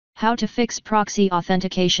How to fix proxy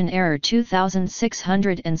authentication error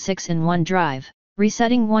 2606 in OneDrive.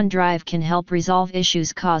 Resetting OneDrive can help resolve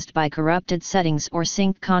issues caused by corrupted settings or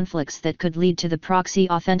sync conflicts that could lead to the proxy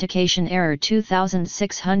authentication error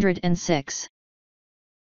 2606.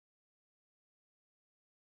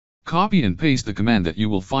 Copy and paste the command that you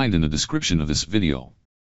will find in the description of this video.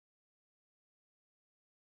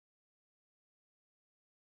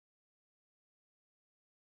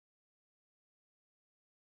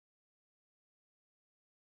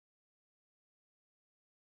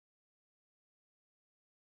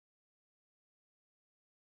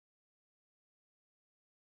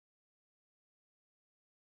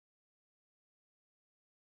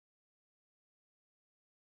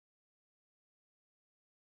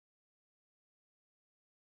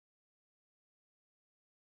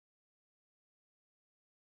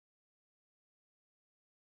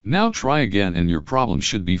 Now try again and your problem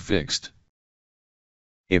should be fixed.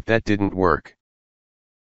 If that didn't work,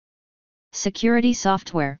 Security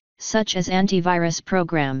software, such as antivirus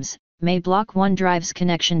programs, may block OneDrive's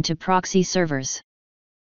connection to proxy servers.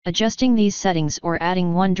 Adjusting these settings or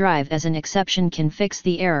adding OneDrive as an exception can fix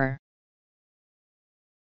the error.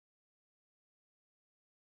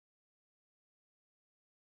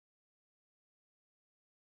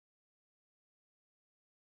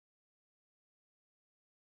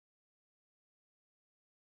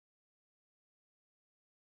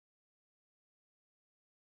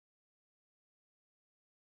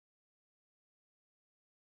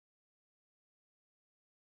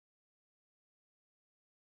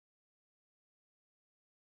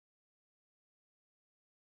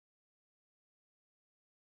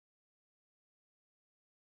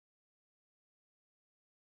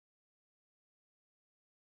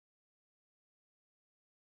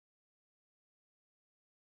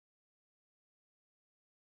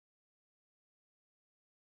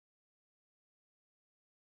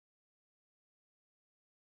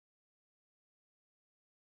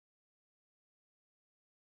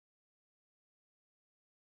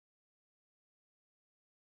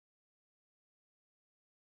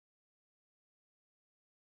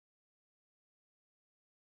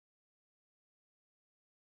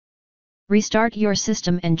 Restart your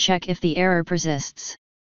system and check if the error persists.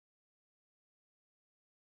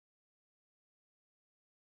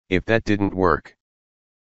 if that didn't work,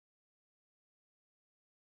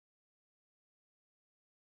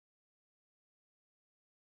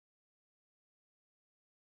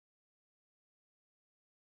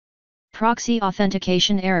 Proxy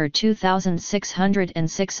authentication error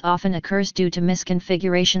 2606 often occurs due to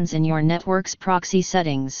misconfigurations in your network's proxy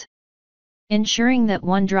settings. Ensuring that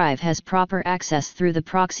OneDrive has proper access through the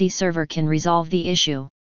proxy server can resolve the issue.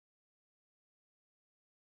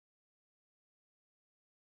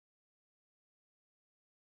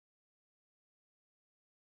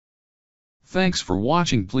 Thanks for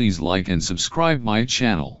watching. Please like and subscribe my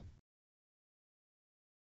channel.